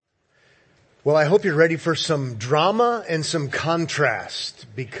Well, I hope you're ready for some drama and some contrast,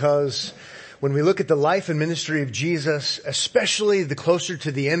 because when we look at the life and ministry of Jesus, especially the closer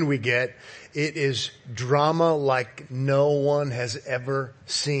to the end we get, it is drama like no one has ever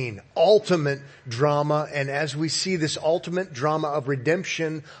seen. Ultimate drama. And as we see this ultimate drama of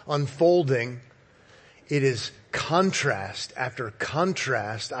redemption unfolding, it is contrast after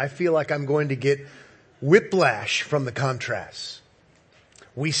contrast. I feel like I'm going to get whiplash from the contrasts.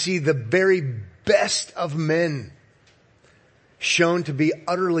 We see the very best of men shown to be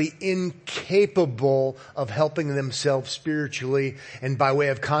utterly incapable of helping themselves spiritually. And by way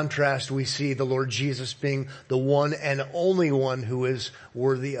of contrast, we see the Lord Jesus being the one and only one who is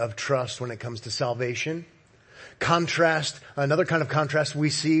worthy of trust when it comes to salvation. Contrast, another kind of contrast we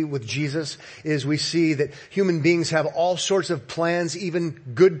see with Jesus is we see that human beings have all sorts of plans, even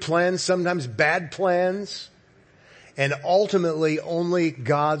good plans, sometimes bad plans. And ultimately, only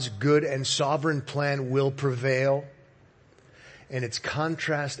God's good and sovereign plan will prevail. And it's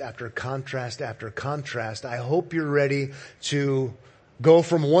contrast after contrast after contrast. I hope you're ready to go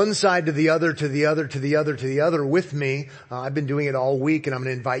from one side to the other, to the other, to the other, to the other with me. I've been doing it all week, and I'm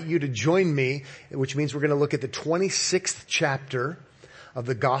going to invite you to join me, which means we're going to look at the 26th chapter of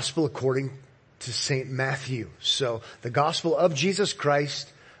the Gospel according to St. Matthew. So, the Gospel of Jesus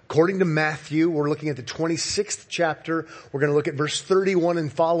Christ according to Matthew. We're looking at the 26th chapter. We're going to look at verse 31 and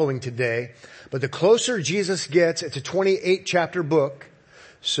following today. But the closer Jesus gets, it's a 28 chapter book.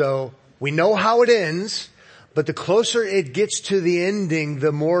 So we know how it ends, but the closer it gets to the ending,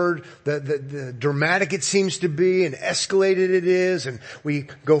 the more the dramatic it seems to be and escalated it is. And we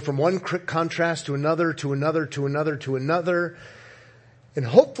go from one contrast to another, to another, to another, to another. And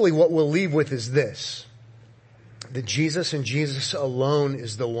hopefully what we'll leave with is this: that Jesus and Jesus alone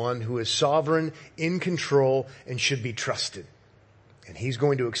is the one who is sovereign, in control, and should be trusted. And he's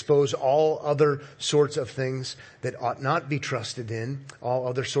going to expose all other sorts of things that ought not be trusted in, all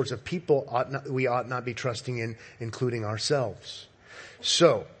other sorts of people we ought not be trusting in, including ourselves.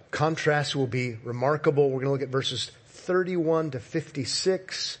 So, contrast will be remarkable. We're going to look at verses 31 to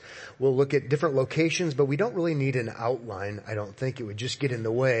 56. We'll look at different locations, but we don't really need an outline. I don't think it would just get in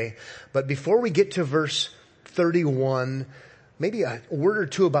the way. But before we get to verse 31, maybe a word or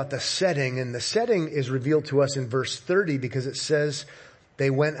two about the setting. And the setting is revealed to us in verse 30 because it says they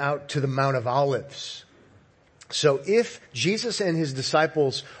went out to the Mount of Olives. So if Jesus and his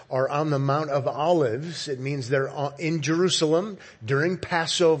disciples are on the Mount of Olives, it means they're in Jerusalem during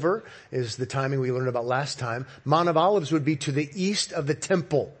Passover, is the timing we learned about last time. Mount of Olives would be to the east of the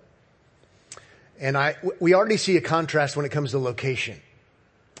temple. And we already see a contrast when it comes to location.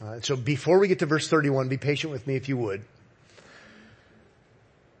 So before we get to verse 31, be patient with me if you would.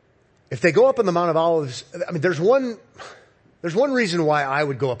 If they go up on the Mount of Olives, I mean, there's one reason why I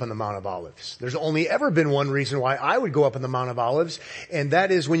would go up on the Mount of Olives. There's only ever been one reason why I would go up on the Mount of Olives, and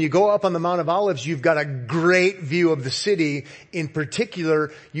that is when you go up on the Mount of Olives, you've got a great view of the city. In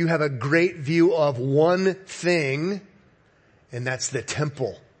particular, you have a great view of one thing, and that's the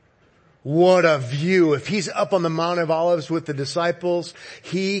temple. What a view. If he's up on the Mount of Olives with the disciples,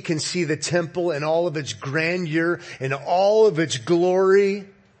 he can see the temple in all of its grandeur and all of its glory.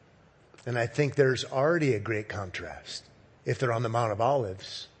 And I think there's already a great contrast if they're on the Mount of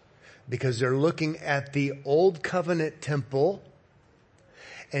Olives, because they're looking at the Old Covenant temple.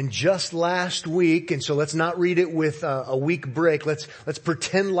 And just last week, and so let's not read it with a week break. Let's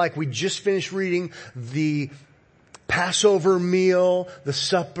pretend like we just finished reading the Passover meal, the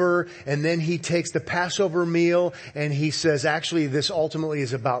supper, and then he takes the Passover meal and he says, actually, this ultimately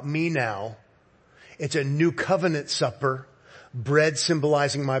is about me now. It's a new covenant supper. Bread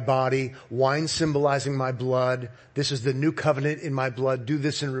symbolizing my body, wine symbolizing my blood. This is the new covenant in my blood. Do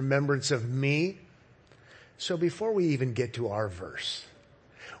this in remembrance of me. So before we even get to our verse,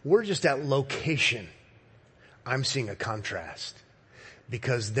 we're just at location. I'm seeing a contrast,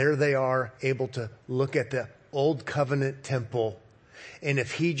 because there they are able to look at the Old Covenant temple. And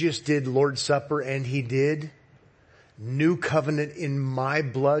if he just did Lord's Supper, and he did, new covenant in my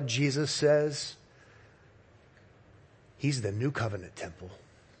blood, Jesus says, he's the new covenant temple.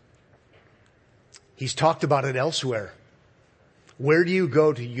 He's talked about it elsewhere. Where do you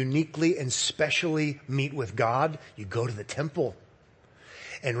go to uniquely and specially meet with God? You go to the temple.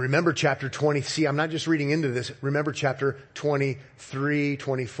 And remember chapter 20. See, I'm not just reading into this. Remember chapter 23,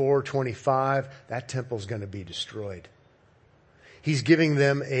 24, 25. That temple's going to be destroyed. He's giving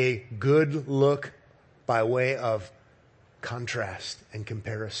them a good look by way of contrast and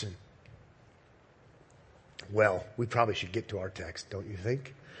comparison. Well, we probably should get to our text, don't you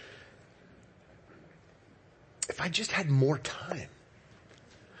think? If I just had more time.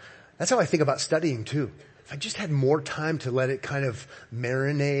 That's how I think about studying too. If I just had more time to let it kind of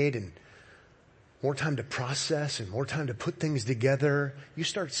marinate and more time to process and more time to put things together, you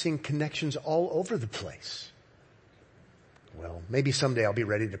start seeing connections all over the place. Well, maybe someday I'll be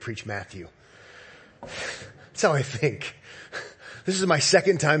ready to preach Matthew. That's how I think. This is my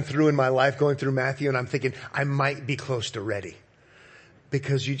second time through in my life going through Matthew, and I'm thinking I might be close to ready.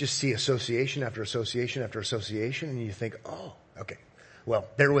 Because you just see association after association after association, and you think, oh, okay. Well,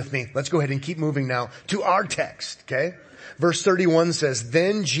 bear with me. Let's go ahead and keep moving now to our text, okay? Verse 31 says,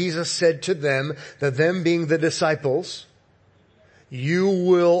 Then Jesus said to them, the them being the disciples, you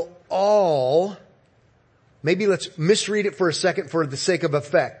will all, maybe let's misread it for a second for the sake of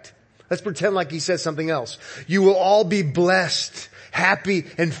effect. Let's pretend like he says something else. You will all be blessed, happy,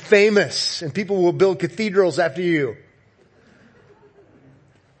 and famous, and people will build cathedrals after you.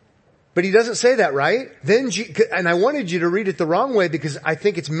 But he doesn't say that, right? And I wanted you to read it the wrong way because I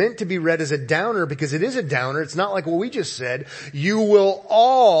think it's meant to be read as a downer because it is a downer. It's not like what we just said. You will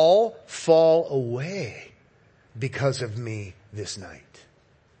all fall away because of me this night.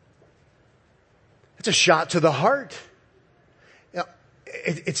 That's a shot to the heart.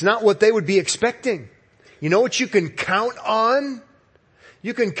 It's not what they would be expecting. You know what you can count on?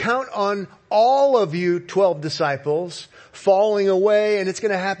 You can count on all of you 12 disciples falling away, and it's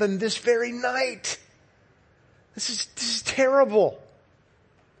going to happen this very night. This is terrible.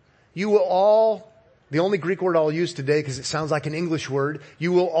 You will all, the only Greek word I'll use today because it sounds like an English word,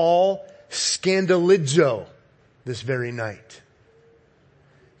 you will all scandalizo this very night.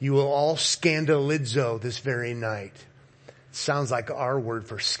 You will all scandalizo this very night. It sounds like our word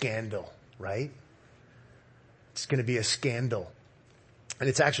for scandal, right? It's going to be a scandal. And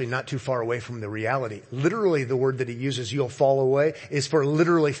it's actually not too far away from the reality. Literally, the word that he uses, you'll fall away, is for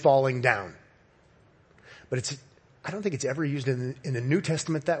literally falling down. But I don't think it's ever used in the New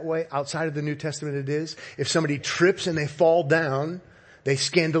Testament that way. Outside of the New Testament it is. If somebody trips and they fall down, they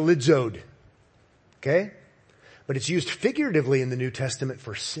scandalizoed. Okay? But it's used figuratively in the New Testament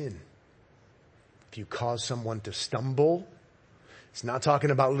for sin. If you cause someone to stumble, it's not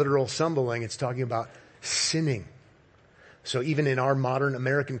talking about literal stumbling, it's talking about sinning. So even in our modern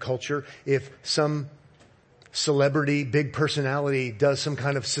American culture, if some celebrity, big personality does some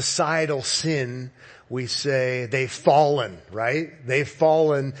kind of societal sin, we say they've fallen, right? They've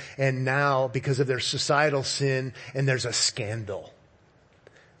fallen, and now because of their societal sin, and there's a scandal.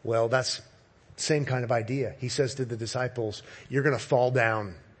 Well, that's the same kind of idea. He says to the disciples, you're going to fall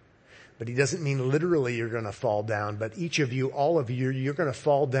down. But he doesn't mean literally you're going to fall down, but each of you, all of you, you're going to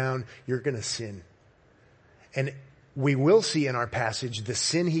fall down, you're going to sin. And we will see in our passage the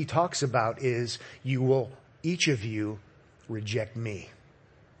sin he talks about is you will, each of you, reject me.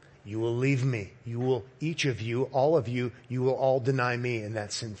 You will leave me. You will, each of you, all of you, you will all deny me, and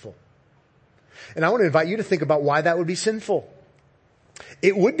that's sinful. And I want to invite you to think about why that would be sinful.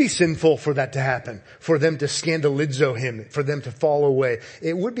 It would be sinful for that to happen, for them to scandalizo him, for them to fall away.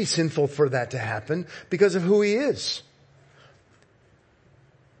 It would be sinful for that to happen because of who he is.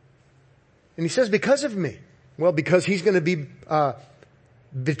 And he says, because of me. Well, because he's going to be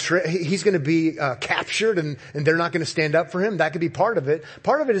he's going to be captured and they're not going to stand up for him. That could be part of it.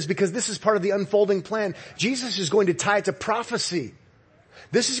 Part of it is because this is part of the unfolding plan. Jesus is going to tie it to prophecy.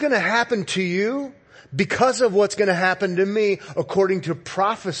 This is going to happen to you because of what's going to happen to me according to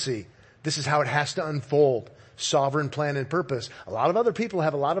prophecy. This is how it has to unfold. Sovereign plan and purpose. A lot of other people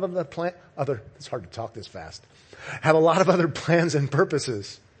have a lot of it's hard to talk this fast. Have a lot of other plans and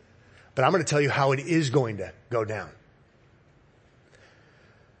purposes. But I'm going to tell you how it is going to go down.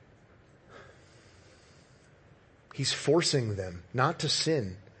 He's forcing them not to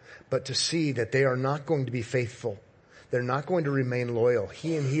sin, but to see that they are not going to be faithful. They're not going to remain loyal.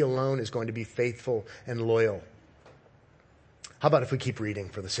 He and he alone is going to be faithful and loyal. How about if we keep reading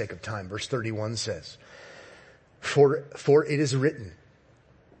for the sake of time? Verse 31 says, For it is written,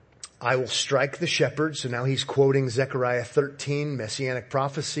 I will strike the shepherd. So now he's quoting Zechariah 13, messianic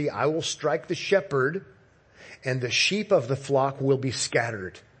prophecy. I will strike the shepherd, and the sheep of the flock will be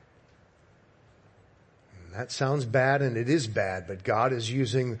scattered. And that sounds bad, and it is bad, but God is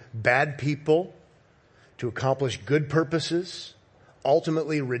using bad people to accomplish good purposes,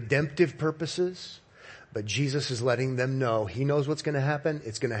 ultimately redemptive purposes. But Jesus is letting them know he knows what's going to happen.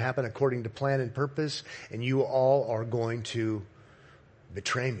 It's going to happen according to plan and purpose, and you all are going to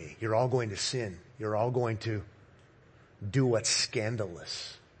betray me. You're all going to sin. You're all going to do what's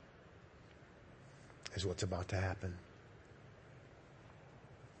scandalous, is what's about to happen.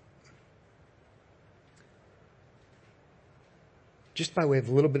 Just by way of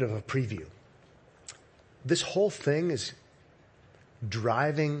a little bit of a preview, this whole thing is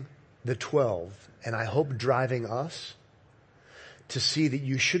driving the 12, and I hope driving us to see that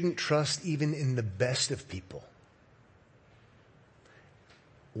you shouldn't trust even in the best of people.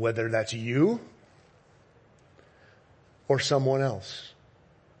 Whether that's you or someone else,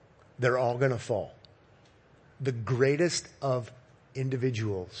 they're all going to fall. The greatest of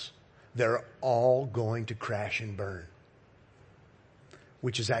individuals, they're all going to crash and burn.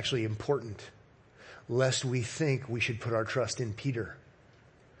 Which is actually important, lest we think we should put our trust in Peter,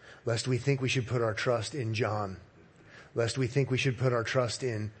 lest we think we should put our trust in John, lest we think we should put our trust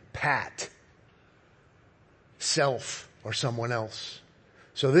in Pat, self, or someone else.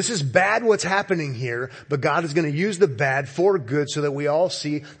 So this is bad what's happening here, but God is going to use the bad for good so that we all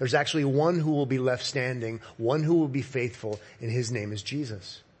see there's actually one who will be left standing, one who will be faithful, and his name is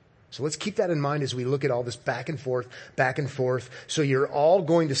Jesus. So let's keep that in mind as we look at all this back and forth, back and forth. So you're all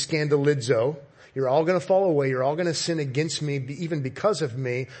going to scandalizo. You're all going to fall away. You're all going to sin against me, even because of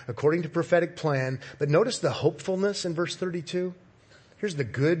me, according to prophetic plan. But notice the hopefulness in verse 32. Here's the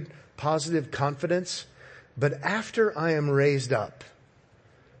good, positive confidence. But after I am raised up,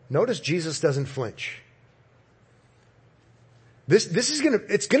 notice Jesus doesn't flinch. It's going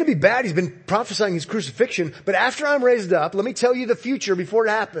to be bad. He's been prophesying his crucifixion, but after I'm raised up, let me tell you the future before it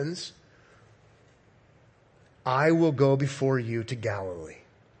happens. I will go before you to Galilee.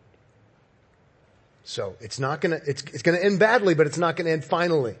 So it's going to end badly, but it's not going to end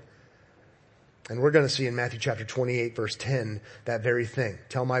finally. And we're going to see in Matthew chapter 28 verse 10 that very thing.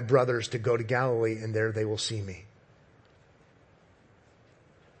 Tell my brothers to go to Galilee and there they will see me.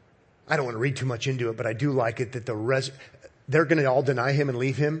 I don't want to read too much into it, but I do like it that they're going to all deny him and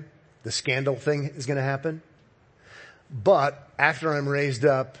leave him. The scandal thing is going to happen. But after I'm raised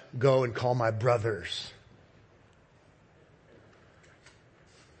up, go and call my brothers.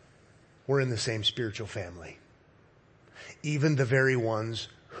 We're in the same spiritual family. Even the very ones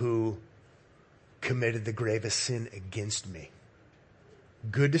who committed the gravest sin against me.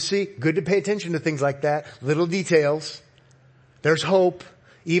 Good to see. Good to pay attention to things like that. Little details. There's hope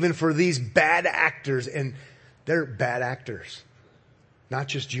even for these bad actors, and they're bad actors. Not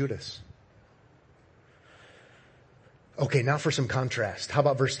just Judas. Okay, now for some contrast. How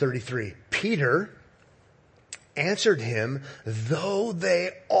about verse 33? Peter answered him, though they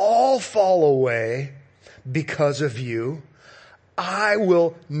all fall away because of you, I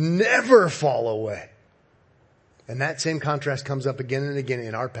will never fall away. And that same contrast comes up again and again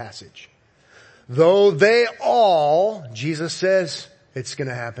in our passage. Though they all, Jesus says, it's going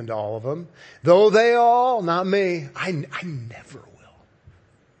to happen to all of them. Though they all, not me, I never will.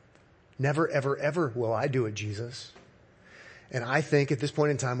 Never, ever, ever will I do it, Jesus. And I think at this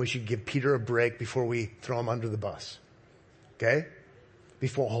point in time, we should give Peter a break before we throw him under the bus. Okay?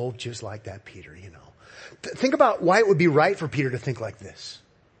 Just like that, Peter, you know. Think about why it would be right for Peter to think like this.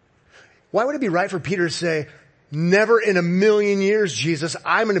 Why would it be right for Peter to say, never in a million years, Jesus,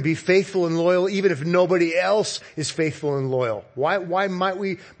 I'm going to be faithful and loyal even if nobody else is faithful and loyal? Why might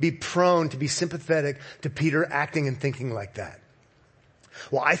we be prone to be sympathetic to Peter acting and thinking like that?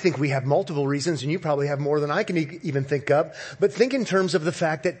 Well, I think we have multiple reasons, and you probably have more than I can even think of. But think in terms of the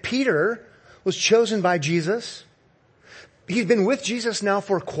fact that Peter was chosen by Jesus. He's been with Jesus now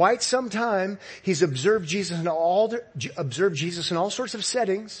for quite some time. He's observed Jesus in all sorts of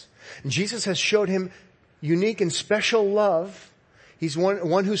settings. And Jesus has showed him unique and special love. He's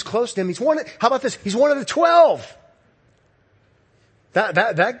one who's close to him. How about this? He's one of the 12.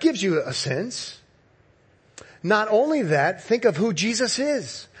 That gives you a sense. Not only that, think of who Jesus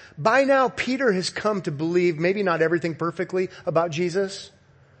is. By now, Peter has come to believe, maybe not everything perfectly about Jesus,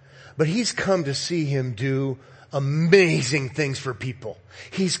 but he's come to see him do amazing things for people.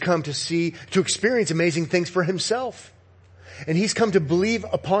 He's come to experience amazing things for himself. And he's come to believe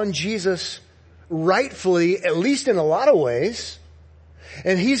upon Jesus rightfully, at least in a lot of ways.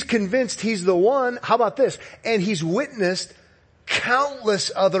 And he's convinced he's the one. How about this? And he's witnessed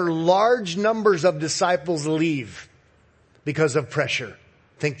countless other large numbers of disciples leave because of pressure.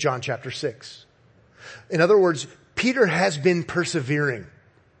 Think John chapter 6. In other words, Peter has been persevering.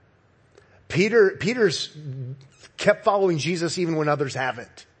 Peter's kept following Jesus even when others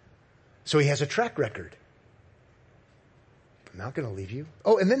haven't. So he has a track record. I'm not going to leave you.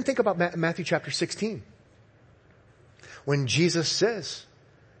 Oh, and then think about Matthew chapter 16. When Jesus says,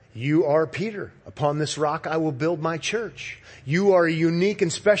 you are Peter. Upon this rock I will build my church. You are a unique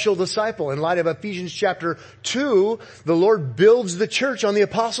and special disciple. In light of Ephesians chapter 2, the Lord builds the church on the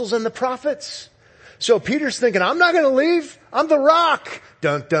apostles and the prophets. So Peter's thinking, I'm not going to leave. I'm the rock.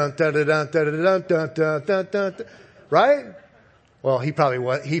 Dun, dun, dun, dun, dun, dun, dun, dun, dun, dun, dun. Right? Well, he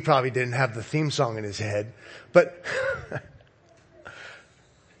probably didn't have the theme song in his head. But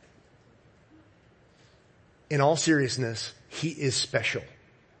in all seriousness, he is special.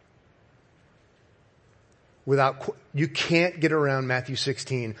 You can't get around Matthew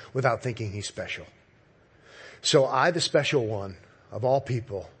 16 without thinking he's special. So I, the special one of all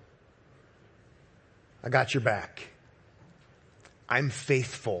people, I got your back. I'm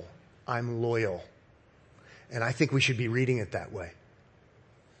faithful. I'm loyal. And I think we should be reading it that way.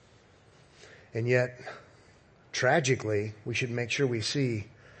 And yet, tragically, we should make sure we see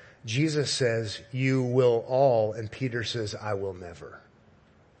Jesus says, you will all, and Peter says, I will never.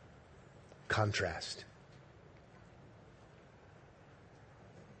 Contrast.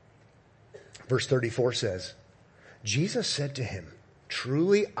 Verse 34 says, Jesus said to him,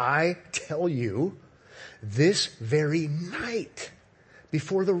 truly I tell you, this very night,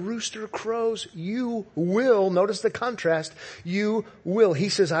 before the rooster crows, you will, notice the contrast, you will. He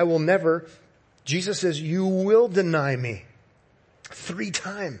says, I will never. Jesus says, you will deny me 3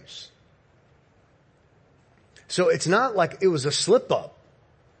 times. So it's not like it was a slip up.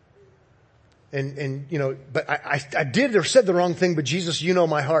 And you know, but I did or said the wrong thing, but Jesus, you know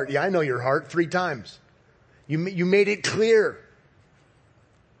my heart. Yeah, I know your heart 3 times. You made it clear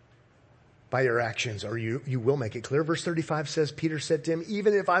by your actions, or you will make it clear. Verse 35 says, Peter said to him,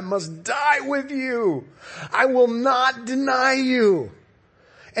 even if I must die with you, I will not deny you.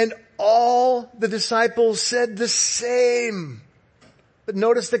 And all the disciples said the same. But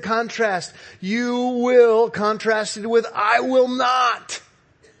notice the contrast. You will contrasted with I will not.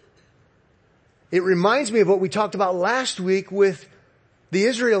 It reminds me of what we talked about last week with the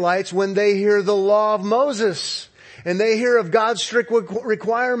Israelites when they hear the law of Moses and they hear of God's strict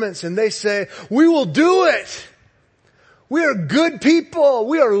requirements and they say, we will do it. We are good people.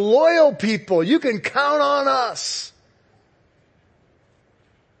 We are loyal people. You can count on us.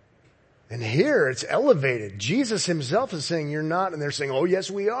 And here it's elevated. Jesus himself is saying you're not, and they're saying, oh yes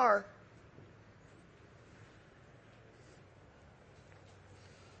we are.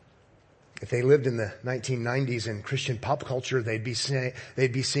 If they lived in the 1990s in Christian pop culture, they'd be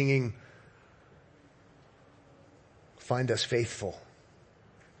singing, find us faithful.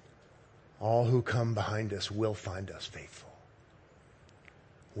 All who come behind us will find us faithful.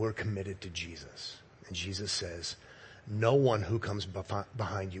 We're committed to Jesus. And Jesus says, no one who comes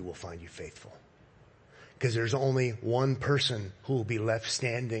behind you will find you faithful. Because there's only one person who will be left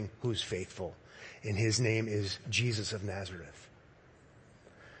standing who's faithful. And his name is Jesus of Nazareth.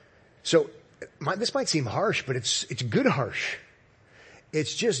 So, this might seem harsh, but it's good harsh.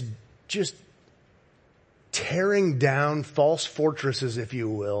 It's just tearing down false fortresses, if you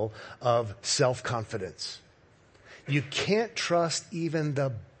will, of self-confidence. You can't trust even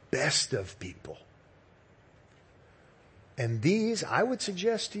the best of people. And these, I would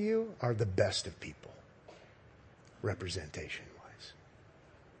suggest to you, are the best of people, representation-wise.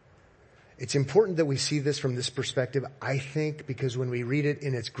 It's important that we see this from this perspective, I think, because when we read it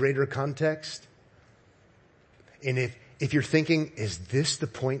in its greater context, and if you're thinking, is this the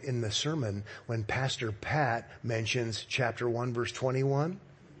point in the sermon when Pastor Pat mentions chapter 1, verse 21?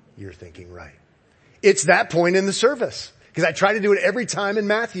 You're thinking right. It's that point in the service. Because I try to do it every time in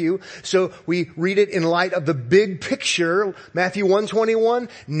Matthew. So we read it in light of the big picture. Matthew 1:21,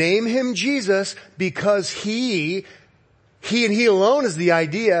 name him Jesus because he and he alone is the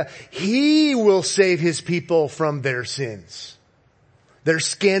idea. He will save his people from their sins. Their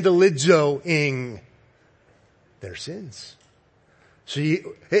scandalizoing their sins. So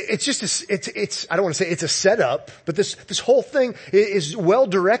it's I don't want to say it's a setup, but this whole thing is well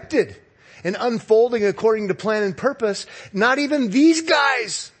directed and unfolding according to plan and purpose. Not even these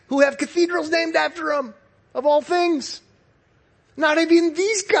guys who have cathedrals named after them, of all things. Not even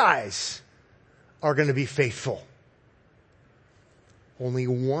these guys are going to be faithful. Only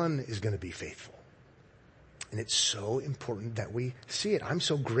one is going to be faithful. And it's so important that we see it. I'm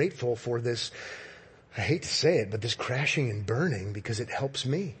so grateful for this, I hate to say it, but this crashing and burning, because it helps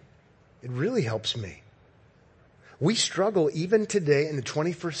me. It really helps me. We struggle even today in the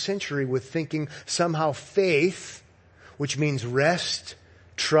 21st century with thinking somehow faith, which means rest,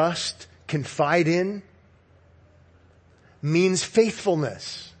 trust, confide in, means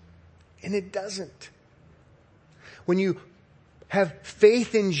faithfulness. And it doesn't. When you have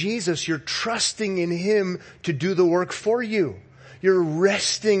faith in Jesus, you're trusting in him to do the work for you. You're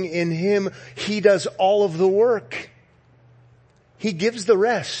resting in him. He does all of the work. He gives the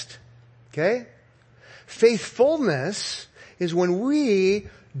rest. Okay? Faithfulness is when we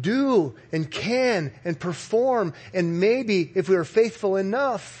do and can and perform, and maybe if we are faithful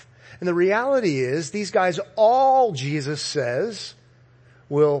enough. And the reality is these guys all, Jesus says,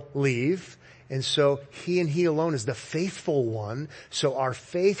 will leave. And so he and he alone is the faithful one. So our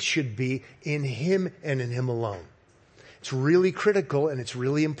faith should be in him and in him alone. It's really critical and it's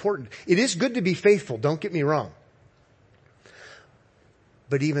really important. It is good to be faithful. Don't get me wrong.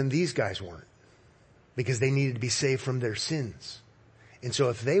 But even these guys weren't, because they needed to be saved from their sins. And so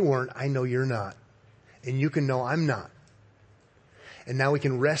if they weren't, I know you're not. And you can know I'm not. And now we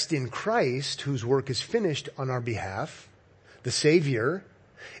can rest in Christ, whose work is finished on our behalf, the Savior.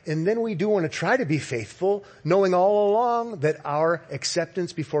 And then we do want to try to be faithful, knowing all along that our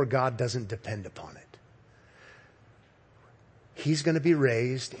acceptance before God doesn't depend upon it. He's going to be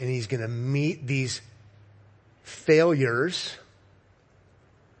raised and he's going to meet these failures,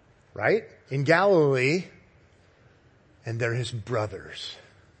 right, in Galilee, and they're his brothers.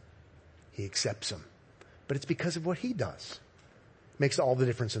 He accepts them. But it's because of what he does. Makes all the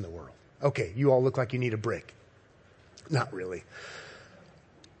difference in the world. Okay, you all look like you need a break. Not really.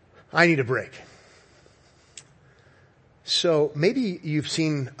 I need a break. So maybe you've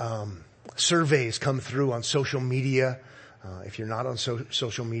seen surveys come through on social media. If you're not on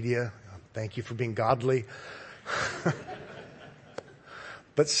social media, thank you for being godly.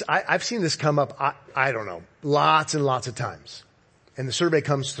 But I've seen this come up, I don't know, lots and lots of times. And the survey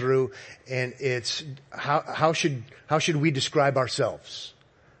comes through and it's, how should we describe ourselves?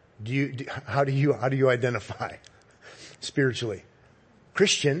 How do you identify spiritually?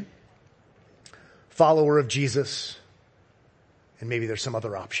 Christian, follower of Jesus, and maybe there's some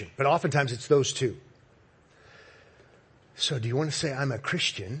other option. But oftentimes it's those two. So do you want to say I'm a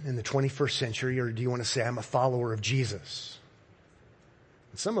Christian in the 21st century, or do you want to say I'm a follower of Jesus?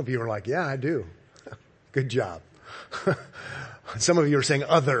 And some of you are like, yeah, I do. Good job. Some of you are saying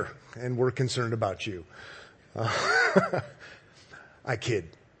other, and we're concerned about you. I kid.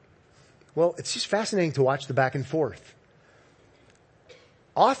 Well, it's just fascinating to watch the back and forth.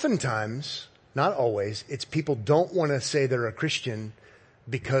 Oftentimes, not always, it's people don't want to say they're a Christian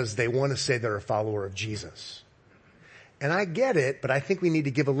because they want to say they're a follower of Jesus. And I get it, but I think we need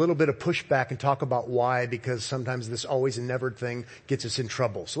to give a little bit of pushback and talk about why, because sometimes this always and never thing gets us in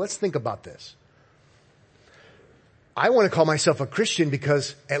trouble. So let's think about this. I want to call myself a Christian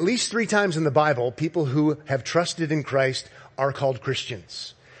because at least 3 times in the Bible, people who have trusted in Christ are called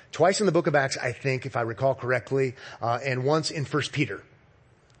Christians. Twice in the book of Acts, I think, if I recall correctly, and once in 1 Peter.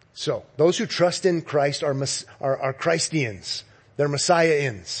 So those who trust in Christ are Christians. They're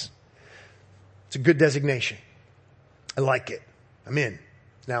Messiah-ins. It's a good designation. I like it. I'm in.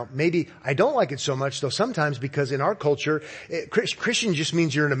 Now, maybe I don't like it so much, though, sometimes because in our culture, Christian just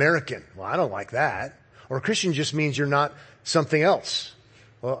means you're an American. Well, I don't like that. Or Christian just means you're not something else.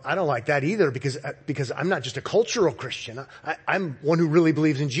 Well, I don't like that either because I'm not just a cultural Christian. I'm one who really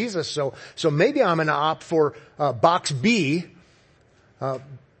believes in Jesus. So maybe I'm going to opt for box B that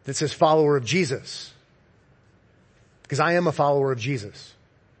says follower of Jesus. Because I am a follower of Jesus.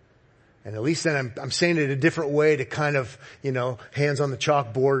 And at least then I'm saying it a different way to kind of, hands on the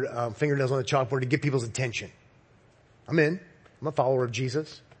chalkboard, fingernails on the chalkboard to get people's attention. I'm in. I'm a follower of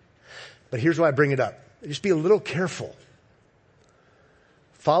Jesus. But here's why I bring it up. Just be a little careful.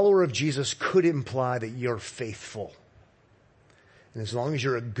 Follower of Jesus could imply that you're faithful. And as long as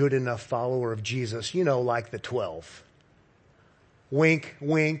you're a good enough follower of Jesus, like the 12. Wink,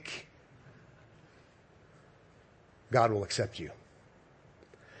 wink. God will accept you.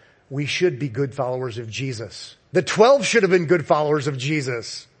 We should be good followers of Jesus. The 12 should have been good followers of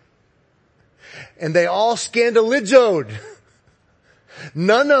Jesus. And they all scandalizoed.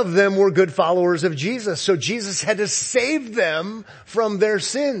 None of them were good followers of Jesus. So Jesus had to save them from their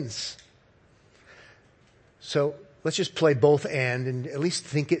sins. So let's just play both and at least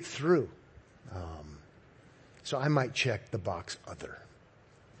think it through. So I might check the box other.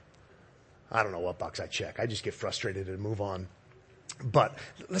 I don't know what box I check. I just get frustrated and move on. But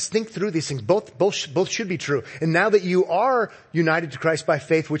let's think through these things. Both should be true. And now that you are united to Christ by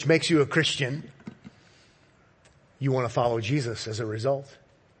faith, which makes you a Christian, you want to follow Jesus as a result.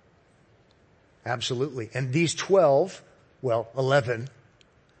 Absolutely. And these 11,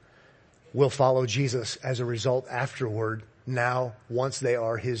 will follow Jesus as a result afterward, now once they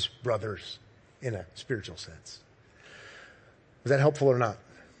are his brothers in a spiritual sense. Was that helpful or not?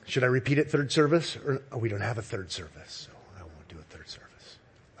 Should I repeat it third service? We don't have a third service, so I won't do a third service.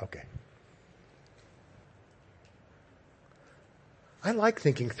 Okay. I like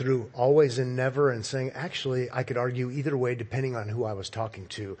thinking through always and never and saying, actually, I could argue either way depending on who I was talking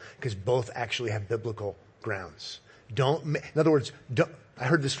to, because both actually have biblical grounds. In other words, I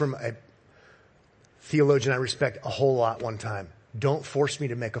heard this from a theologian I respect a whole lot one time. Don't force me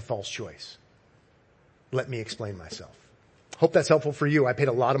to make a false choice. Let me explain myself. Hope that's helpful for you. I paid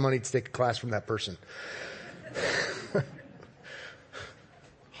a lot of money to take a class from that person.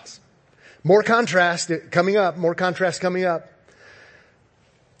 Awesome. More contrast coming up.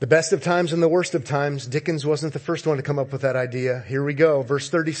 The best of times and the worst of times. Dickens wasn't the first one to come up with that idea. Here we go. Verse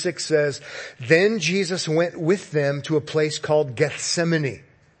 36 says, "Then Jesus went with them to a place called Gethsemane."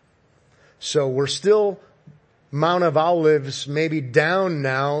 So we're still Mount of Olives, maybe down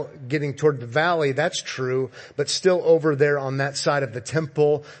now, getting toward the valley. That's true, but still over there on that side of the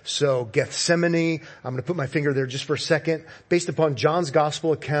temple. So Gethsemane, I'm going to put my finger there just for a second. Based upon John's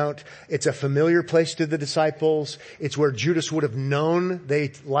gospel account, it's a familiar place to the disciples. It's where Judas would have known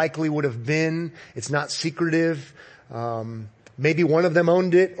they likely would have been. It's not secretive. Maybe one of them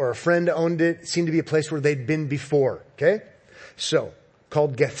owned it or a friend owned it. It seemed to be a place where they'd been before. Okay? So,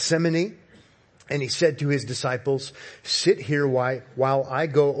 called Gethsemane. And he said to his disciples, "Sit here while I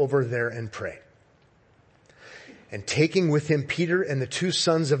go over there and pray." And taking with him Peter and the two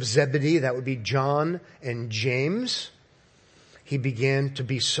sons of Zebedee, that would be John and James, he began to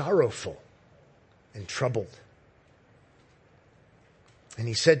be sorrowful and troubled. And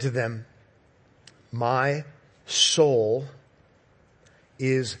he said to them, "My soul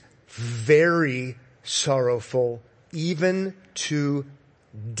is very sorrowful, even to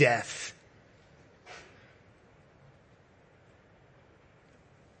death.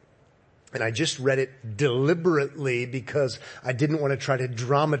 And I just read it deliberately because I didn't want to try to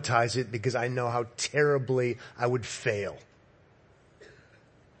dramatize it because I know how terribly I would fail.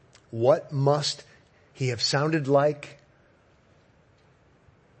 What must he have sounded like?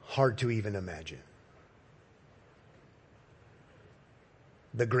 Hard to even imagine.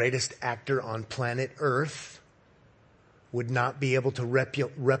 The greatest actor on planet Earth would not be able to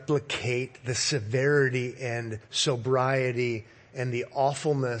replicate the severity and sobriety and the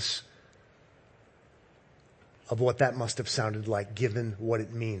awfulness of what that must have sounded like, given what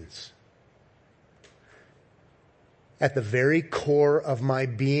it means. At the very core of my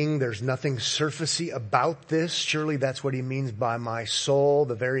being, there's nothing surfacey about this. Surely that's what he means by my soul,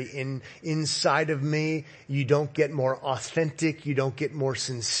 the very inside of me. You don't get more authentic. You don't get more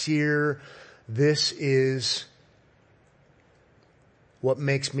sincere. This is what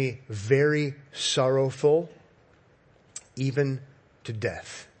makes me very sorrowful, even to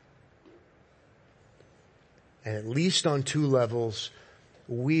death. And at least on two levels,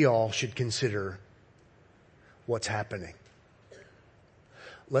 we all should consider what's happening.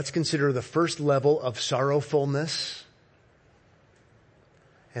 Let's consider the first level of sorrowfulness.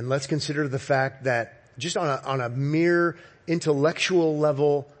 And let's consider the fact that just on a mere intellectual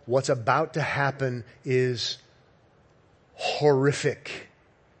level, what's about to happen is horrific.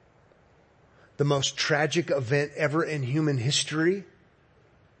 The most tragic event ever in human history.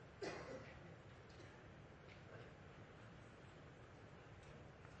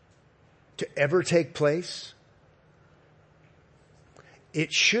 To ever take place.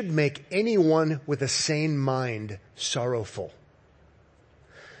 It should make anyone with a sane mind sorrowful.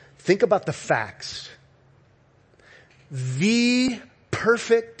 Think about the facts. The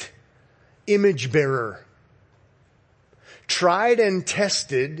perfect image bearer, tried and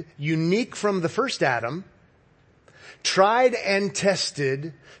tested, unique from the first Adam, tried and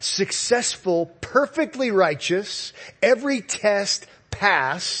tested, successful, perfectly righteous, every test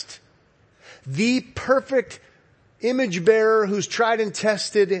passed, the perfect image bearer who's tried and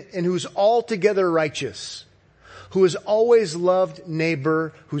tested and who's altogether righteous, who has always loved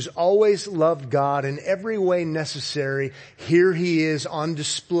neighbor, who's always loved God in every way necessary. Here he is on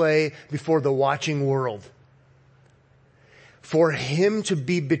display before the watching world. For him to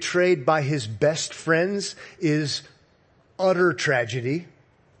be betrayed by his best friends is utter tragedy,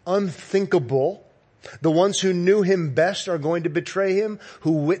 unthinkable. The ones who knew him best are going to betray him.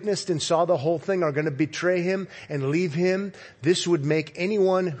 Who witnessed and saw the whole thing are going to betray him and leave him. This would make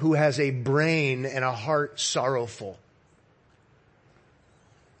anyone who has a brain and a heart sorrowful.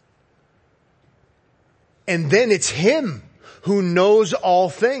 And then it's him who knows all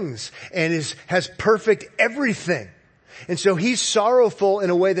things and has perfect everything. And so he's sorrowful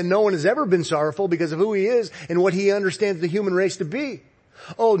in a way that no one has ever been sorrowful because of who he is and what he understands the human race to be.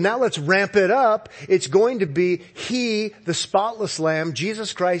 Oh, now let's ramp it up. It's going to be he, the spotless lamb,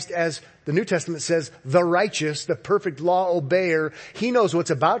 Jesus Christ, as the New Testament says, the righteous, the perfect law obeyer. He knows what's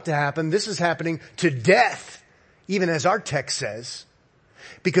about to happen. This is happening to death, even as our text says.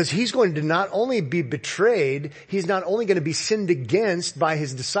 Because he's going to not only be betrayed, he's not only going to be sinned against by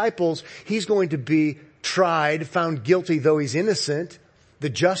his disciples, he's going to be tried, found guilty though he's innocent, the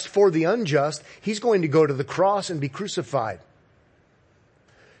just for the unjust. He's going to go to the cross and be crucified.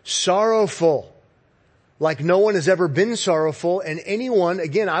 Sorrowful, like no one has ever been sorrowful, and anyone,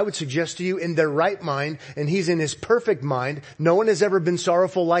 again, I would suggest to you in their right mind, and he's in his perfect mind, no one has ever been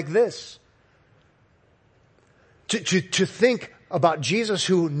sorrowful like this. To think about Jesus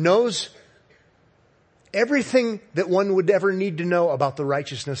who knows everything that one would ever need to know about the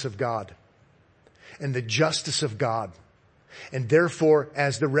righteousness of God and the justice of God. And therefore,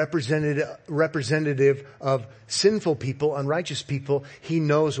 as the representative of sinful people, unrighteous people, he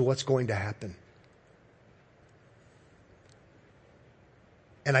knows what's going to happen.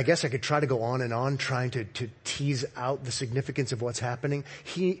 And I guess I could try to go on and on trying to tease out the significance of what's happening.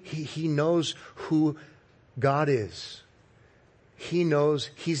 He knows who God is. He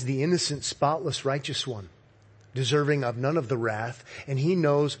knows he's the innocent, spotless, righteous one, deserving of none of the wrath. And he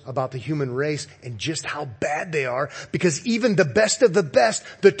knows about the human race and just how bad they are, because even the best of the best,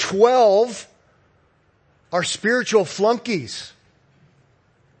 the 12, are spiritual flunkies.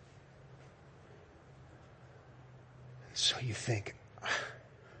 So you think,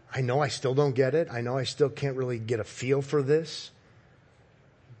 I know I still don't get it. I know I still can't really get a feel for this.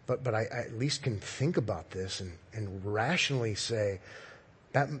 But I at least can think about this and rationally say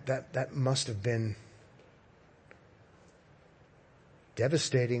that must have been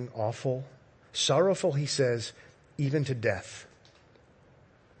devastating, awful, sorrowful, he says, even to death.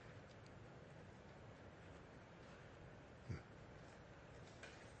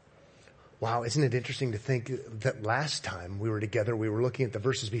 Wow, isn't it interesting to think that last time we were together, we were looking at the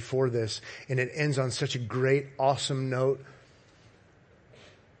verses before this, and it ends on such a great, awesome note.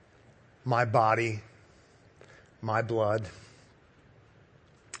 My body, my blood,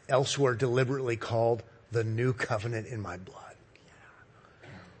 elsewhere deliberately called the new covenant in my blood.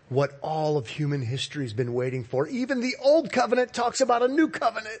 What all of human history has been waiting for. Even the old covenant talks about a new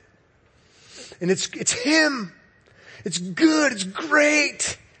covenant. And it's him. It's good. It's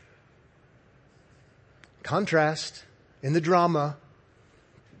great. Contrast in the drama,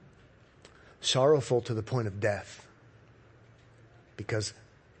 sorrowful to the point of death. Because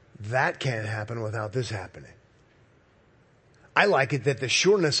that can't happen without this happening. I like it that the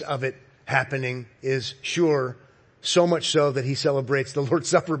sureness of it happening is sure, so much so that he celebrates the Lord's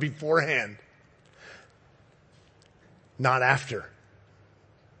Supper beforehand, not after.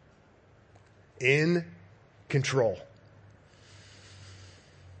 In control.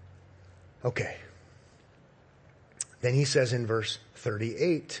 Okay. Then he says in verse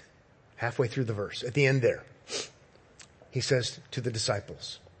 38, halfway through the verse, at the end there, he says to the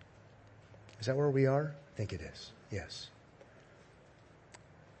disciples, is that where we are? I think it is. Yes.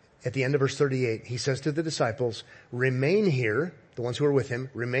 At the end of verse 38, he says to the disciples, remain here, the ones who are with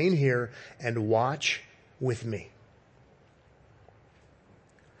him, remain here and watch with me.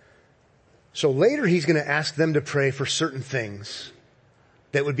 So later he's going to ask them to pray for certain things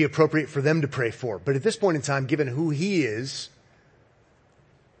that would be appropriate for them to pray for. But at this point in time, given who he is,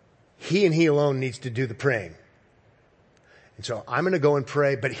 he and he alone needs to do the praying. And so I'm going to go and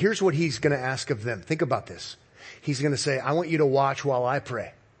pray, but here's what he's going to ask of them. Think about this. He's going to say, I want you to watch while I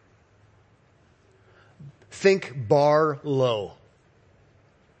pray. Think bar low.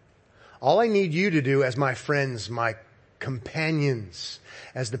 All I need you to do as my friends, my companions,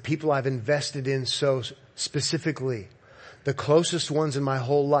 as the people I've invested in so specifically, the closest ones in my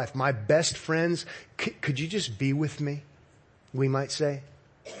whole life, my best friends, could you just be with me, we might say?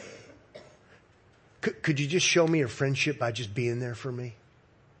 Could you just show me your friendship by just being there for me?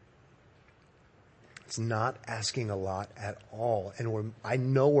 It's not asking a lot at all. And I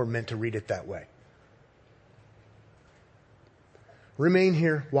know we're meant to read it that way. Remain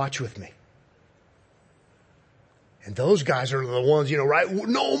here, watch with me. And those guys are the ones, right?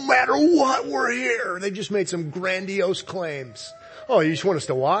 No matter what, we're here. They just made some grandiose claims. Oh, you just want us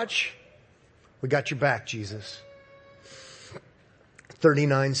to watch? We got your back, Jesus.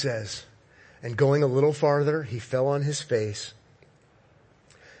 39 says, and going a little farther, he fell on his face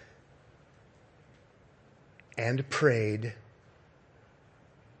and prayed,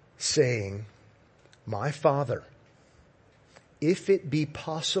 saying, my Father, if it be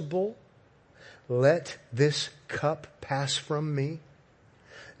possible, let this cup pass from me.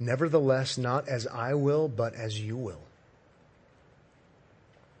 Nevertheless, not as I will, but as you will.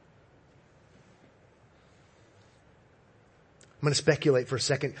 I'm going to speculate for a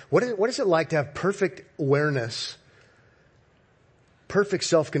second. What is it like to have perfect awareness, perfect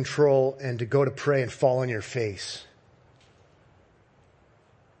self-control, and to go to pray and fall on your face?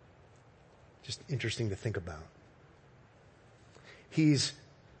 Just interesting to think about. He's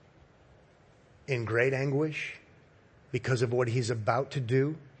in great anguish because of what he's about to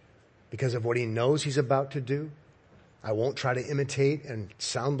do, because of what he knows he's about to do. I won't try to imitate and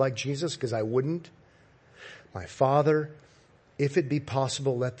sound like Jesus because I wouldn't. My Father, if it be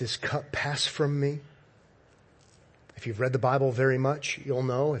possible, let this cup pass from me. If you've read the Bible very much, you'll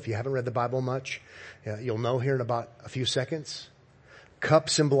know. If you haven't read the Bible much, you'll know here in about a few seconds. Cup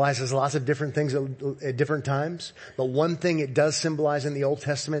symbolizes lots of different things at different times. But one thing it does symbolize in the Old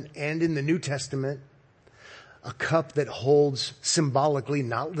Testament and in the New Testament, a cup that holds symbolically,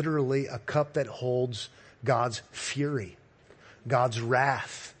 not literally, a cup that holds God's fury, God's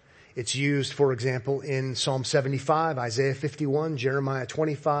wrath. It's used, for example, in Psalm 75, Isaiah 51, Jeremiah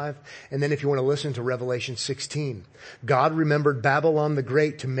 25, and then if you want to listen to Revelation 16. God remembered Babylon the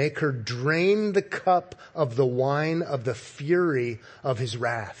Great to make her drain the cup of the wine of the fury of his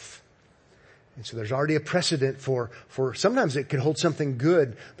wrath. And so there's already a precedent for sometimes it can hold something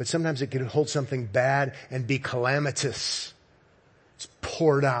good, but sometimes it can hold something bad and be calamitous. It's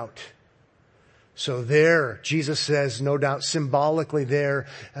poured out. So there, Jesus says, no doubt symbolically there,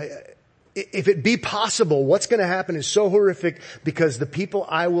 if it be possible, what's going to happen is so horrific because the people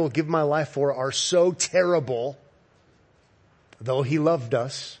I will give my life for are so terrible, though he loved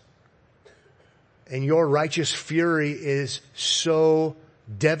us, and your righteous fury is so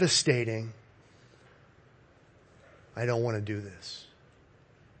devastating, I don't want to do this.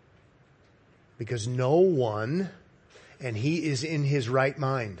 Because no one, and he is in his right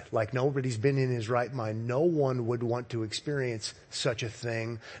mind, like nobody's been in his right mind, no one would want to experience such a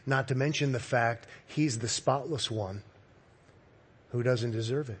thing, not to mention the fact he's the spotless one who doesn't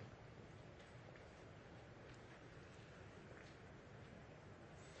deserve it.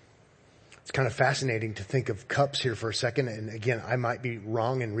 It's kind of fascinating to think of cups here for a second, and again, I might be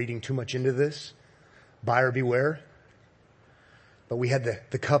wrong in reading too much into this. Buyer beware. But we had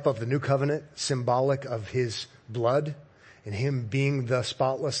the cup of the new covenant, symbolic of his blood and him being the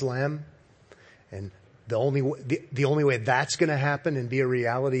spotless lamb. And the only way that's going to happen and be a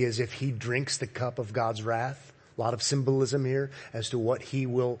reality is if he drinks the cup of God's wrath. A lot of symbolism here as to what he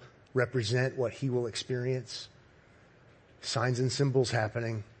will represent, what he will experience. Signs and symbols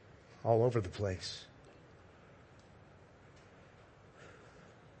happening all over the place.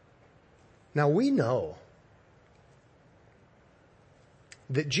 Now we know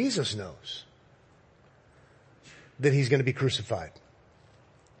that Jesus knows that he's going to be crucified.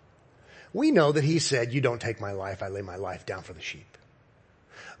 We know that he said, you don't take my life, I lay my life down for the sheep.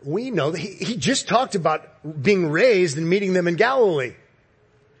 We know that he just talked about being raised and meeting them in Galilee.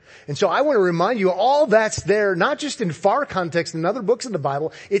 And so I want to remind you, all that's there, not just in far context in other books of the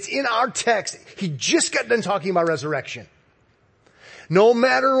Bible, it's in our text. He just got done talking about resurrection. No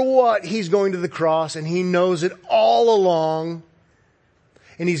matter what, he's going to the cross and he knows it all along.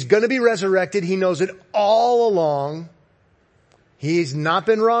 And he's going to be resurrected. He knows it all along. He's not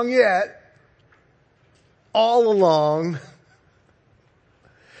been wrong yet. All along.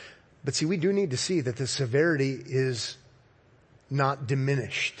 But see, we do need to see that the severity is not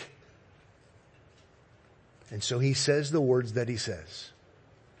diminished. And so he says the words that he says.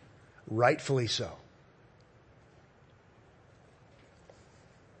 Rightfully so.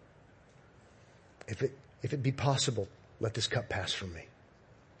 If it be possible, let this cup pass from me.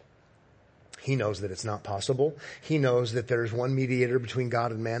 He knows that it's not possible. He knows that there's one mediator between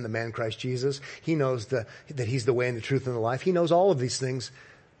God and man, the man Christ Jesus. He knows that he's the way and the truth and the life. He knows all of these things.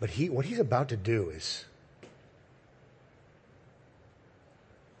 But what he's about to do is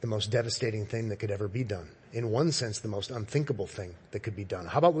the most devastating thing that could ever be done. In one sense, the most unthinkable thing that could be done.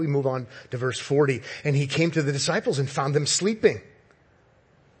 How about we move on to verse 40? And he came to the disciples and found them sleeping.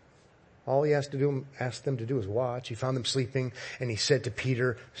 All he asked them to do is watch. He found them sleeping, and he said to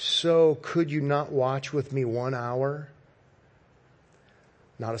Peter, so could you not watch with me 1 hour?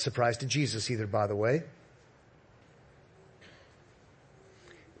 Not a surprise to Jesus either, by the way.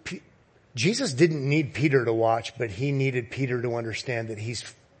 Jesus didn't need Peter to watch, but he needed Peter to understand that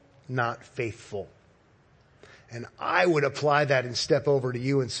he's not faithful. And I would apply that and step over to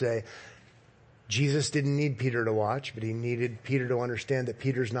you and say, Jesus didn't need Peter to watch, but he needed Peter to understand that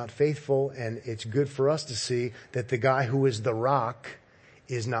Peter's not faithful, and it's good for us to see that the guy who is the rock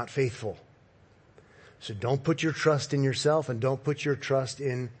is not faithful. So don't put your trust in yourself, and don't put your trust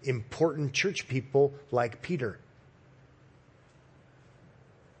in important church people like Peter.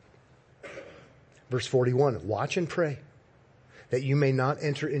 Verse 41, watch and pray that you may not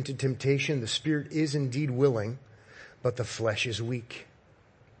enter into temptation. The spirit is indeed willing, but the flesh is weak.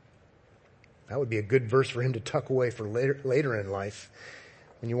 That would be a good verse for him to tuck away for later in life.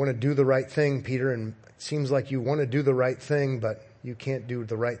 And you want to do the right thing, Peter, and it seems like you want to do the right thing, but you can't do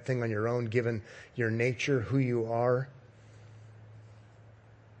the right thing on your own given your nature, who you are,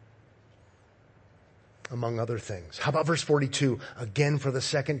 among other things. How about verse 42? Again, for the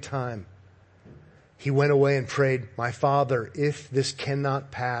second time. He went away and prayed, "My Father, if this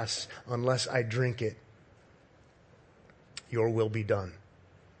cannot pass unless I drink it, your will be done."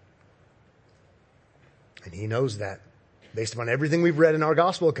 And he knows that. Based upon everything we've read in our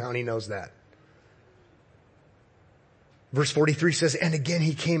gospel account, he knows that. Verse 43 says, "And again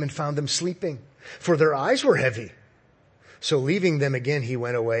he came and found them sleeping, for their eyes were heavy. So leaving them again, he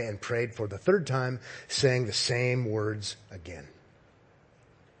went away and prayed for the third time, saying the same words again."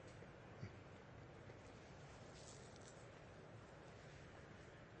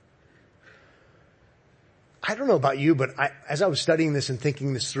 I don't know about you, but as I was studying this and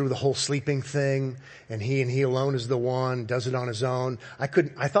thinking this through, the whole sleeping thing, and he alone is the one, does it on his own, I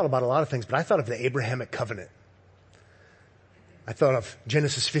thought about a lot of things, but I thought of the Abrahamic covenant. I thought of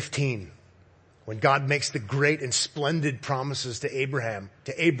Genesis 15, when God makes the great and splendid promises to Abram.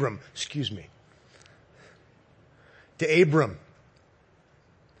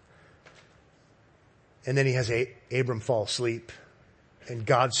 And then he has Abram fall asleep, and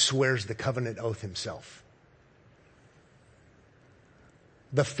God swears the covenant oath himself.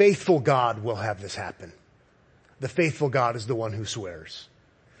 The faithful God will have this happen. The faithful God is the one who swears.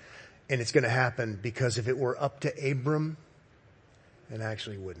 And it's going to happen because if it were up to Abram, it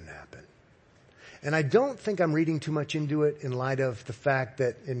actually wouldn't happen. And I don't think I'm reading too much into it in light of the fact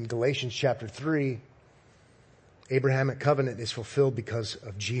that in Galatians chapter 3, Abrahamic covenant is fulfilled because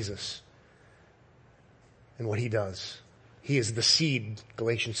of Jesus and what he does. He is the seed,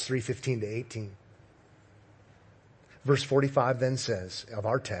 Galatians 3:15 to 18. Verse 45 then says of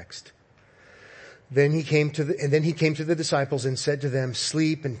our text, Then he came to the disciples and said to them,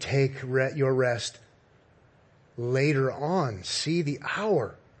 "Sleep and take your rest. Later on, see, the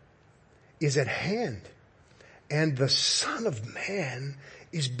hour is at hand, and the Son of Man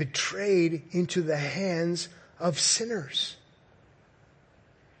is betrayed into the hands of sinners."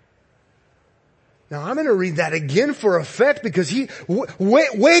 Now I'm going to read that again for effect because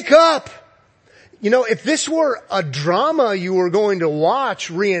wake up. You know, if this were a drama you were going to watch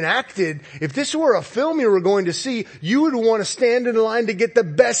reenacted, if this were a film you were going to see, you would want to stand in line to get the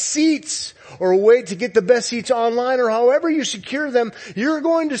best seats or wait to get the best seats online or however you secure them. You're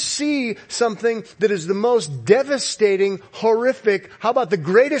going to see something that is the most devastating, horrific, how about the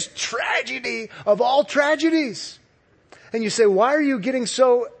greatest tragedy of all tragedies? And you say, why are you getting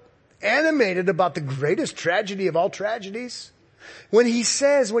so animated about the greatest tragedy of all tragedies? When he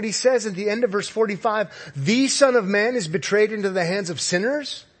says at the end of verse 45, "The Son of Man is betrayed into the hands of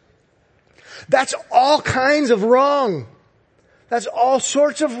sinners," that's all kinds of wrong. That's all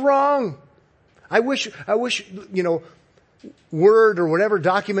sorts of wrong. I wish, Word or whatever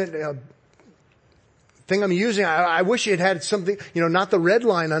document thing I'm using, I wish it had something, not the red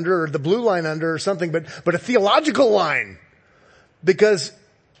line under or the blue line under or something, but a theological line. Because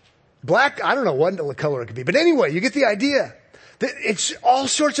black, I don't know what color it could be. But anyway, you get the idea. It's all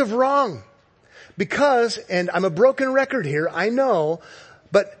sorts of wrong. Because, and I'm a broken record here, I know,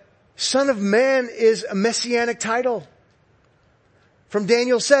 but Son of Man is a messianic title. From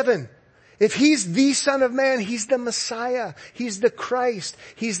Daniel 7. If he's the Son of Man, he's the Messiah. He's the Christ.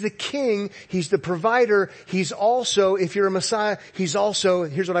 He's the King. He's the provider. He's also, if you're a Messiah, he's also,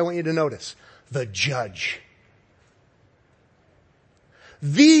 here's what I want you to notice, the judge.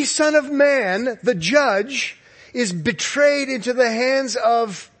 The Son of Man, the judge, is betrayed into the hands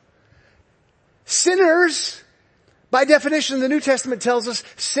of sinners. By definition, the New Testament tells us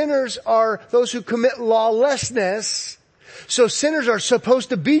sinners are those who commit lawlessness. So sinners are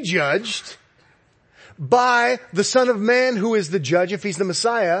supposed to be judged by the Son of Man who is the judge if he's the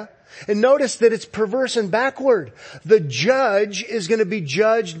Messiah. And notice that it's perverse and backward. The judge is going to be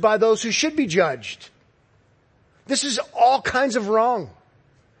judged by those who should be judged. This is all kinds of wrong.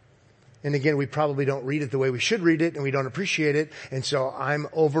 And again, we probably don't read it the way we should read it, and we don't appreciate it, and so I'm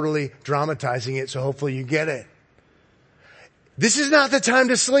overly dramatizing it, so hopefully you get it. This is not the time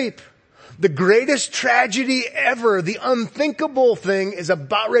to sleep. The greatest tragedy ever, the unthinkable thing, is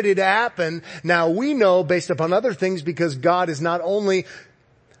about ready to happen. Now we know, based upon other things, because God is not only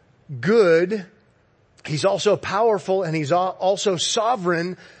good, He's also powerful, and He's also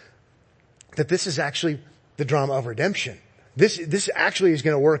sovereign, that this is actually the drama of redemption. This actually is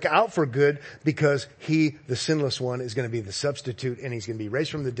going to work out for good because He, the sinless one, is going to be the substitute and He's going to be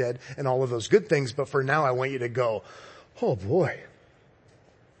raised from the dead and all of those good things. But for now, I want you to go, oh boy.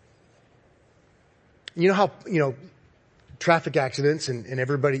 You know how, traffic accidents and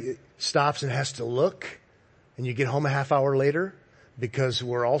everybody stops and has to look and you get home a half hour later because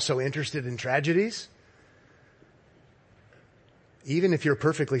we're all so interested in tragedies? Even if you're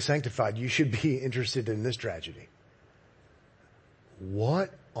perfectly sanctified, you should be interested in this tragedy.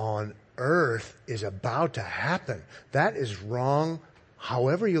 what on earth is about to happen? That is wrong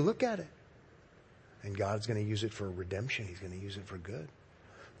however you look at it. And God's going to use it for redemption. He's going to use it for good.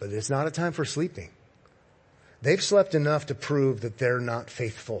 But it's not a time for sleeping. They've slept enough to prove that they're not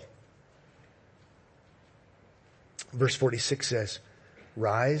faithful. Verse 46 says,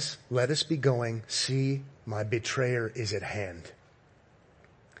 "Rise, let us be going. See, my betrayer is at hand."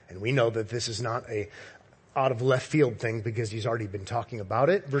 And we know that this is not a out of left field thing because he's already been talking about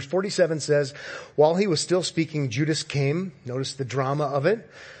it. Verse 47 says, "While he was still speaking, Judas came." Notice the drama of it.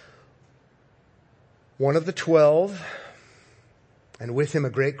 "One of the 12, and with him a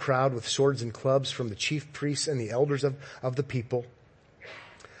great crowd with swords and clubs from the chief priests and the elders of the people."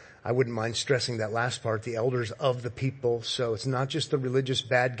 I wouldn't mind stressing that last part, the elders of the people. So it's not just the religious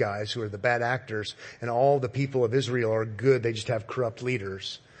bad guys who are the bad actors and all the people of Israel are good. They just have corrupt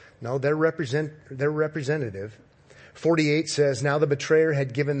leaders. No, they're representative. 48 says, "Now the betrayer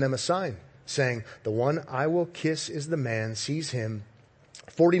had given them a sign, saying, 'The one I will kiss is the man, seize him.'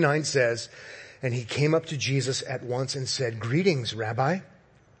 49 says, "And he came up to Jesus at once and said, 'Greetings, Rabbi,'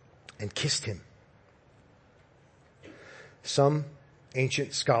 and kissed him." Some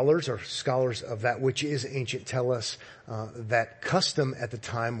ancient scholars or scholars of that which is ancient tell us that custom at the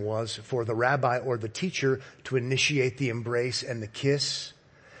time was for the rabbi or the teacher to initiate the embrace and the kiss.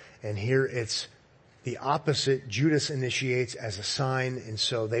 And here it's the opposite. Judas initiates as a sign, and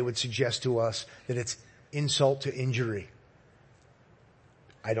so they would suggest to us that it's insult to injury.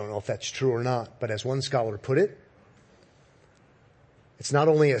 I don't know if that's true or not, but as one scholar put it, it's not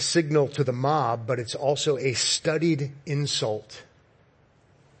only a signal to the mob, but it's also a studied insult.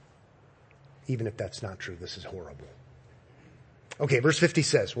 Even if that's not true, this is horrible. Okay, verse 50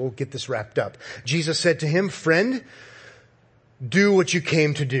 says, we'll get this wrapped up. Jesus said to him, "Friend, do what you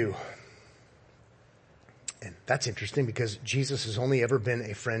came to do." And that's interesting because Jesus has only ever been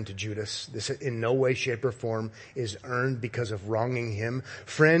a friend to Judas. This in no way, shape, or form is earned because of wronging him.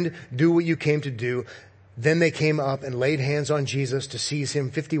 "Friend, do what you came to do." Then they came up and laid hands on Jesus to seize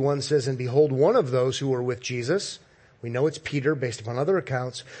him. 51 says, "And behold, one of those who were with Jesus," we know it's Peter based upon other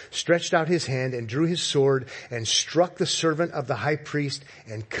accounts, "stretched out his hand and drew his sword and struck the servant of the high priest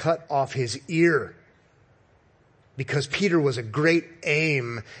and cut off his ear." Because Peter was a great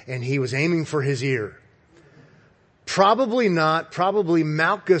aim and he was aiming for his ear. Probably not. Probably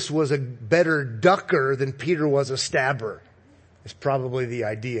Malchus was a better ducker than Peter was a stabber. It's probably the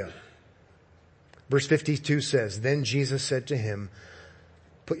idea. Verse 52 says, "Then Jesus said to him,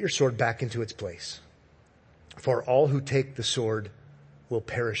 'Put your sword back into its place. For all who take the sword will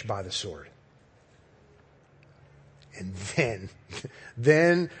perish by the sword.'" And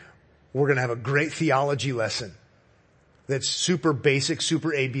then we're going to have a great theology lesson that's super basic,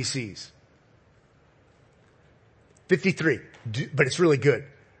 super ABCs. 53, but it's really good.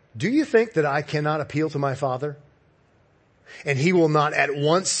 "Do you think that I cannot appeal to my Father? And he will not at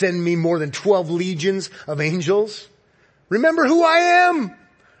once send me more than 12 legions of angels? Remember who I am.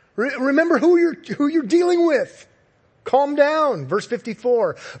 Remember who you're dealing with. Calm down." Verse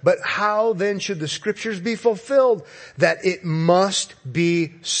 54. "But how then should the scriptures be fulfilled? That it must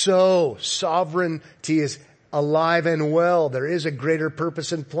be so." Sovereignty is alive and well. There is a greater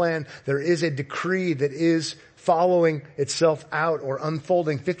purpose and plan. There is a decree that is following itself out or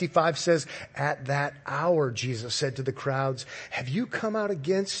unfolding. 55 says, "At that hour, Jesus said to the crowds, 'Have you come out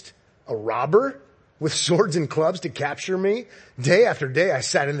against a robber with swords and clubs to capture me? Day after day I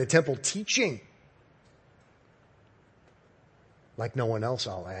sat in the temple teaching.'" Like no one else,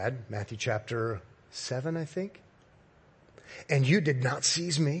 I'll add. Matthew chapter 7, I think. "And you did not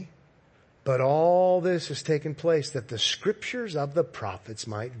seize me. But all this has taken place that the scriptures of the prophets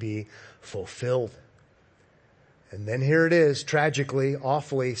might be fulfilled." And then here it is, tragically,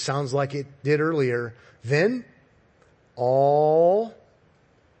 awfully, sounds like it did earlier. "Then all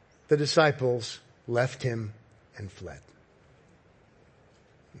the disciples left him and fled."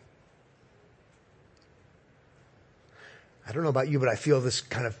 I don't know about you, but I feel this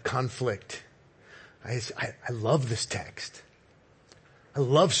kind of conflict. I love this text. I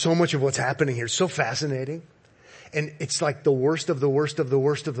love so much of what's happening here. It's so fascinating. And it's like the worst of the worst of the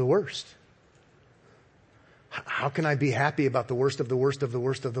worst of the worst. How can I be happy about the worst of the worst of the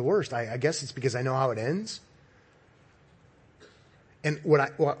worst of the worst? I guess it's because I know how it ends. And what I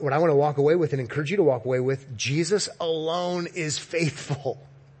want to walk away with and encourage you to walk away with, Jesus alone is faithful.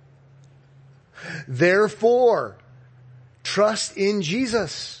 Therefore, trust in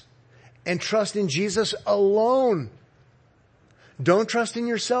Jesus and trust in Jesus alone. Don't trust in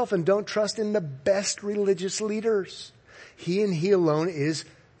yourself and don't trust in the best religious leaders. He and he alone is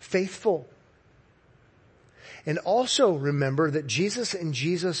faithful. And also remember that Jesus and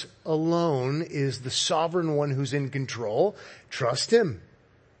Jesus alone is the sovereign one who's in control. Trust Him.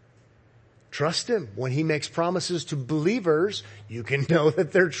 Trust Him. When He makes promises to believers, you can know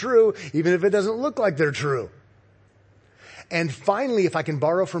that they're true, even if it doesn't look like they're true. And finally, if I can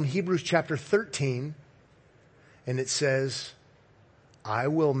borrow from Hebrews chapter 13, and it says, I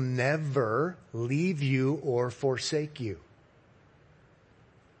will never leave you or forsake you.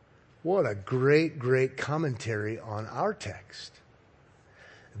 What a great, great commentary on our text.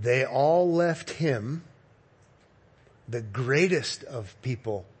 They all left Him, the greatest of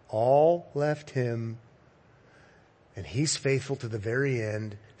people, all left Him, and He's faithful to the very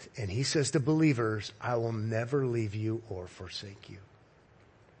end. And He says to believers, I will never leave you or forsake you.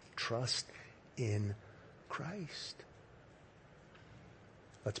 Trust in Christ.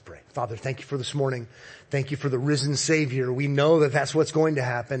 Let's pray. Father, thank you for this morning. Thank you for the risen Savior. We know that that's what's going to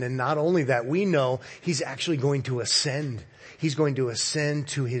happen. And not only that, we know He's actually going to ascend. He's going to ascend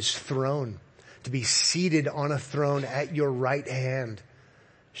to His throne, to be seated on a throne at your right hand.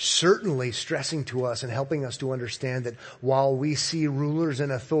 Certainly stressing to us and helping us to understand that while we see rulers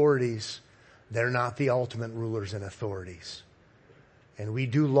and authorities, they're not the ultimate rulers and authorities. And we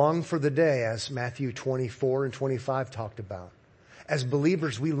do long for the day, as Matthew 24 and 25 talked about. As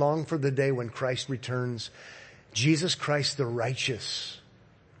believers, we long for the day when Christ returns. Jesus Christ the righteous,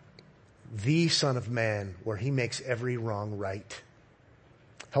 the Son of Man, where He makes every wrong right.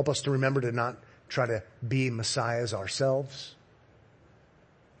 Help us to remember to not try to be messiahs ourselves,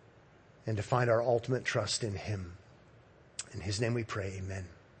 and to find our ultimate trust in Him. In His name we pray, amen.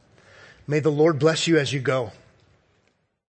 May the Lord bless you as you go.